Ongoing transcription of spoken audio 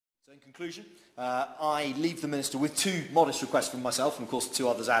So in conclusion, I leave the Minister with two modest requests from myself, and of course two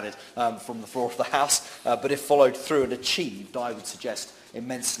others added from the floor of the House, but if followed through and achieved, I would suggest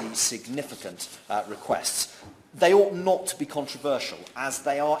immensely significant requests. They ought not to be controversial, as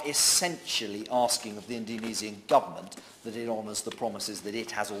they are essentially asking of the Indonesian government that it honours the promises that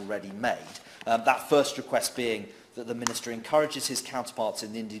it has already made. That first request being that the Minister encourages his counterparts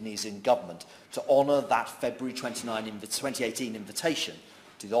in the Indonesian government to honour that February 2018 invitation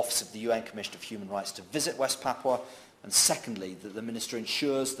to the Office of the UN Commissioner of Human Rights to visit West Papua, and secondly, that the Minister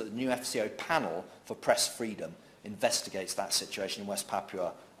ensures that the new FCO panel for press freedom investigates that situation in West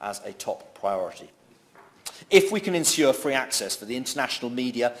Papua as a top priority. If we can ensure free access for the international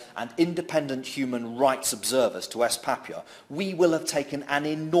media and independent human rights observers to West Papua, we will have taken an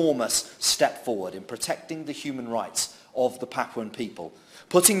enormous step forward in protecting the human rights of the Papuan people,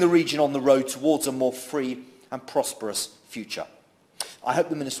 putting the region on the road towards a more free and prosperous future. I hope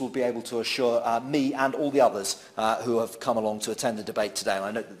the Minister will be able to assure me and all the others who have come along to attend the debate today, and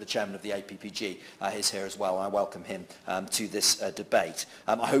I note that the Chairman of the APPG is here as well, and I welcome him to this debate.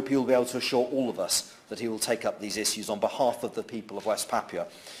 I hope he will be able to assure all of us that he will take up these issues on behalf of the people of West Papua,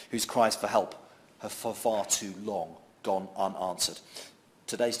 whose cries for help have for far too long gone unanswered.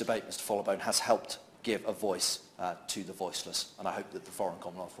 Today's debate, Mr. Followbone, has helped give a voice to the voiceless, and I hope that the Foreign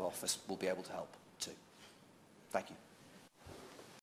Commonwealth Office will be able to help too. Thank you.